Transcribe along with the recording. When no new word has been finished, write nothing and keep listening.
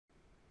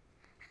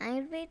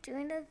be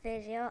doing a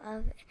video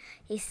of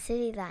a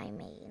city that I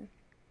made.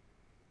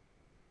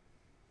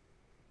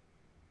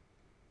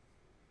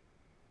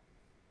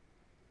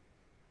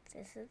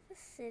 This is the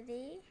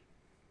city.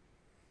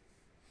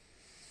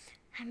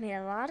 I made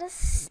a lot of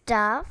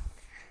stuff.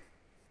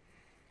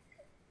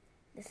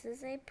 This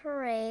is a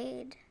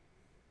parade.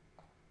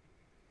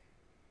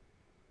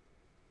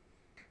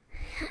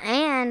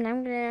 And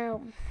I'm gonna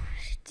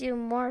do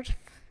more,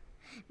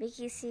 make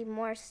you see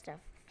more stuff.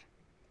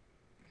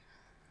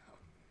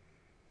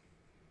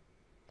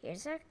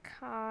 Here's a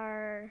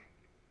car.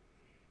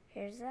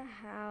 Here's a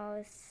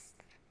house.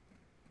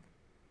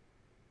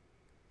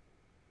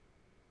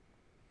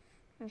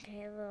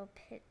 Okay, little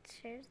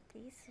pictures.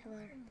 These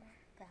are.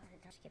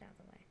 Just get out of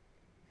the way.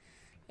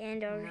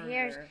 And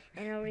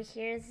over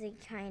here is a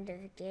kind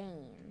of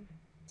game.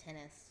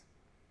 Tennis.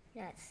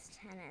 Yes,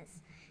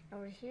 tennis.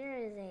 Over here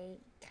is a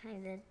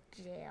kind of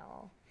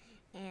jail,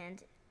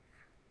 and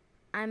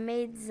I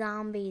made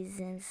zombies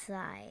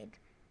inside.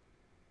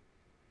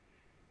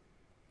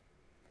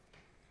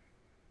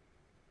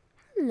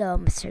 Hello,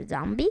 Mr.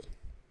 Zombie.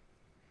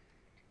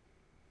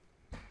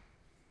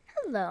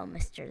 Hello,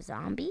 Mr.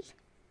 Zombie.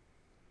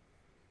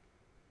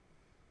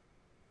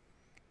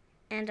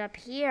 And up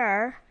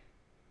here,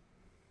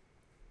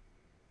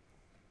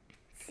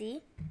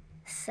 see,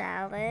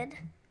 salad,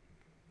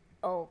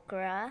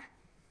 okra,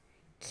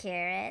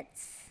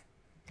 carrots,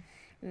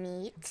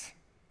 meat,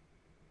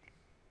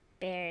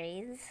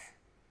 berries,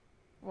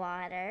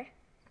 water,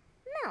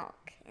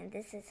 milk. And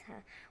this is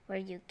where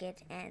you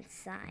get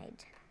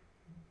inside.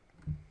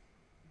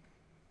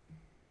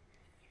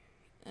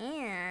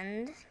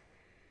 And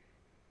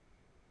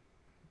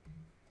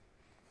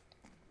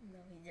no,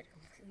 he did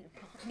completely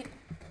wrong.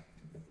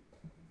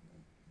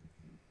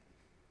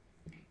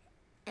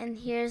 And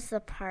here's the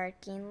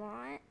parking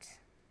lot.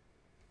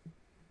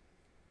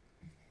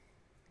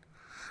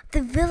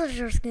 The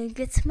villager's gonna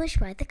get smushed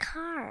by the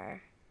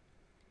car.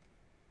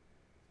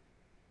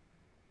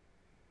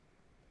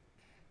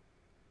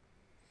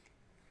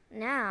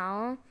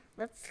 Now,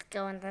 let's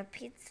go in the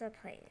pizza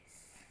place.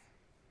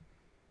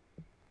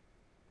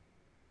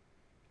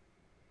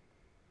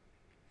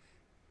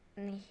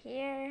 And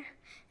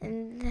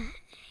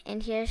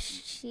here's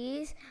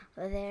cheese.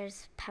 Oh,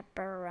 there's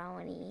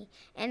pepperoni,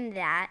 and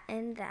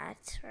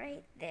that's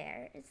right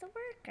there is the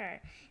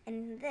worker.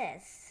 And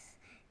this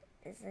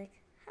is like,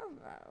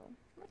 hello.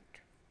 What?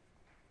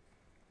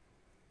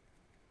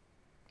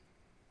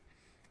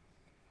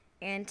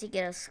 And to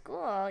get to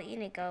school, you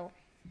need to go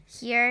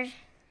here,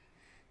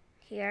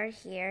 here,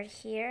 here,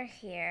 here,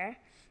 here,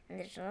 and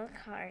there's a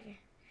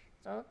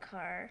little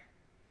car.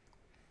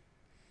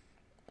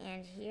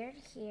 And here,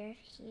 here,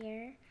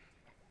 here,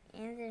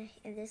 and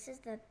this is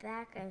the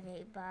back of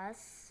a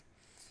bus,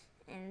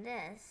 and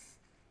this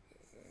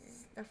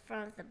is the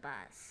front of the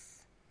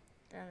bus.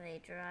 Then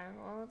they drive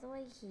all the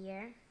way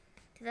here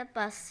to the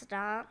bus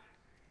stop,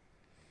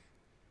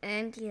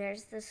 and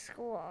here's the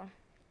school.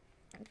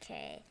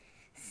 Okay,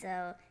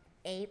 so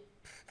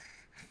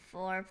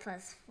 4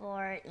 plus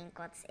 4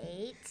 equals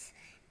 8,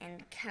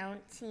 and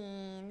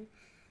counting,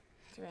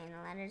 doing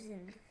the letters,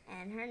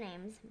 and her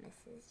name's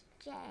Mrs.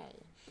 J.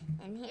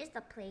 And here's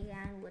the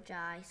playground, which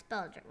I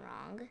spelled it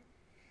wrong. You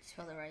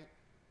spelled it right.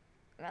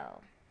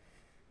 Oh.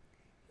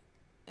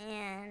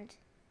 And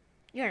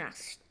you're not a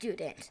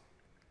student.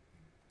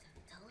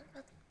 Tell them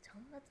about the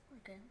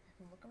playground.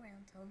 Look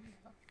around. Tell them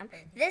about.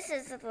 This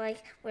is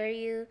like where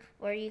you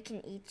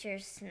can eat your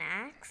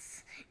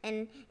snacks,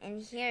 and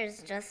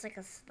here's just like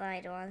a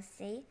slide. Want to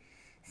see?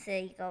 So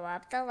you go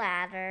up the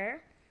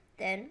ladder,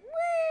 then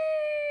woo!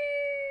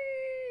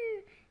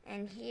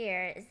 And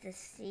here is the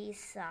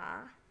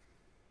seesaw.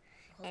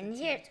 And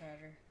here,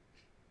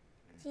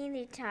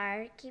 teeny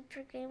tar, keep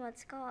forgetting what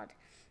it's called.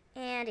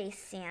 And a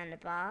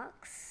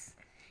sandbox.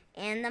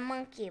 And the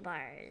monkey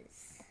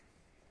bars,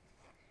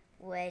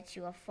 which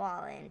you will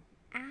fall in.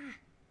 Ah.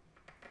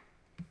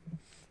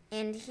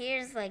 And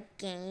here's like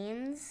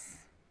games.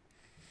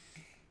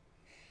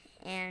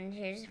 And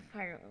here's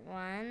part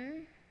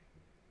 1.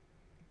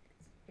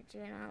 We're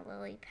doing all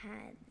lily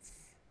pads.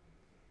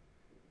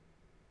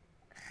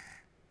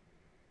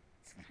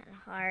 It's kind of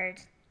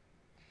hard.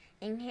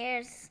 And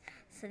here's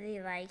something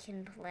that I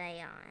can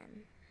play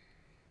on.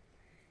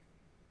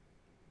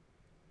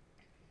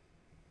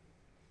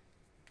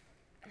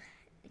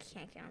 I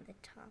can't get on the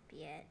top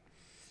yet.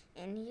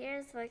 And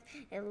here's like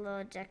a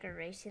little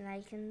decoration that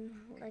I can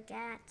look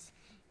at,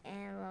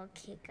 and a little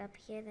cake up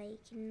here that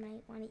you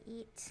might want to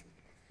eat.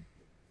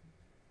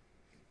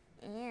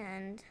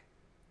 And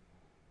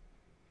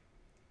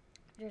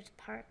there's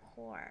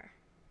parkour.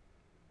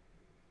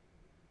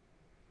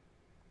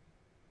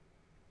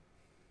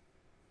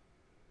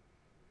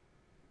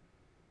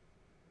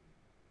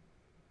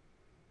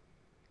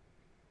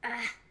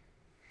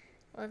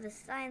 Well, the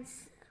sign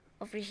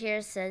over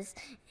here says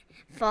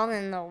fall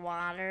in the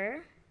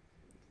water.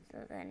 So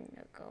then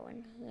you'll go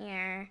in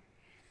here.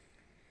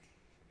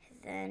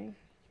 Then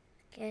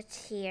get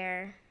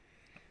here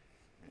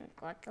and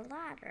go up the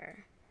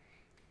ladder.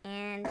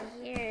 And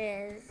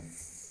here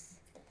is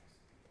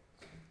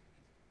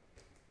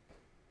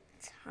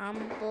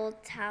humble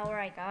tower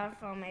I got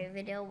from my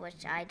video,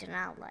 which I do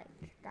not like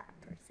that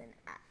person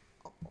at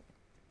all.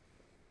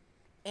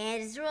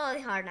 And it's really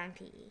hard on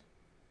PE.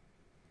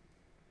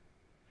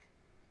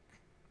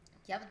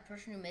 Yeah, but the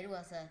person who made it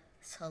was a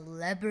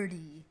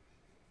celebrity,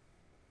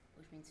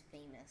 which means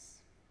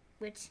famous.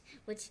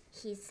 Which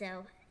he's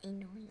so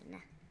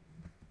annoying.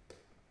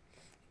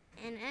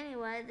 And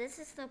anyway, this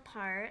is the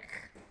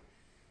park.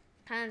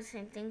 Kind of the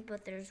same thing,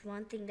 but there's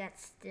one thing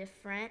that's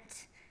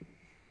different.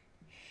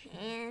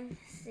 And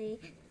see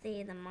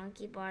the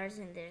monkey bars,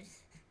 and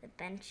there's the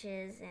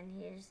benches, and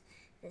here's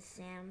the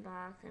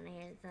sandbox, and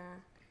here's the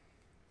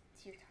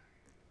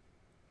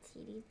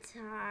TD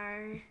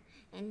tar,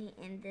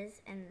 and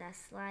this and the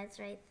slides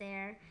right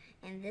there,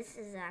 and this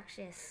is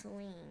actually a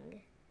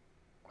swing.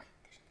 Wait,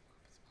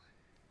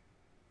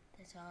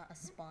 there's a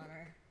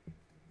spawner.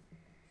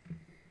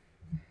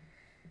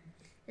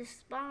 The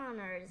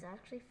spawner is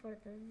actually for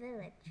the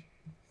villagers,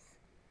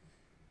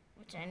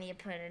 which I need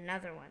to put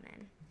another one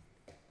in.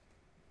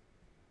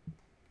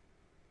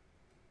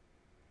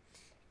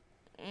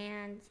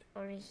 And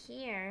over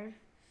here,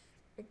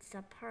 it's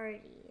a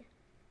party.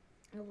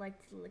 I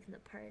like to look at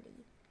the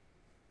party.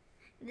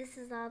 This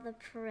is all the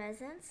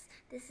presents.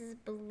 This is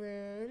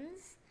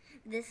balloons.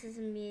 This is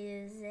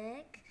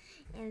music.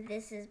 And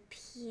this is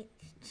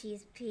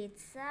cheese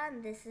pizza.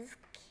 And this is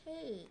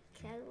cake.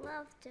 I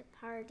love to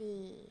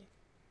party.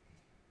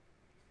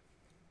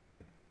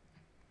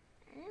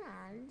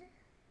 And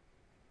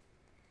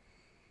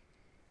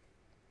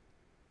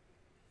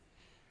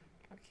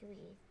okay,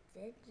 we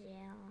did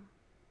jail.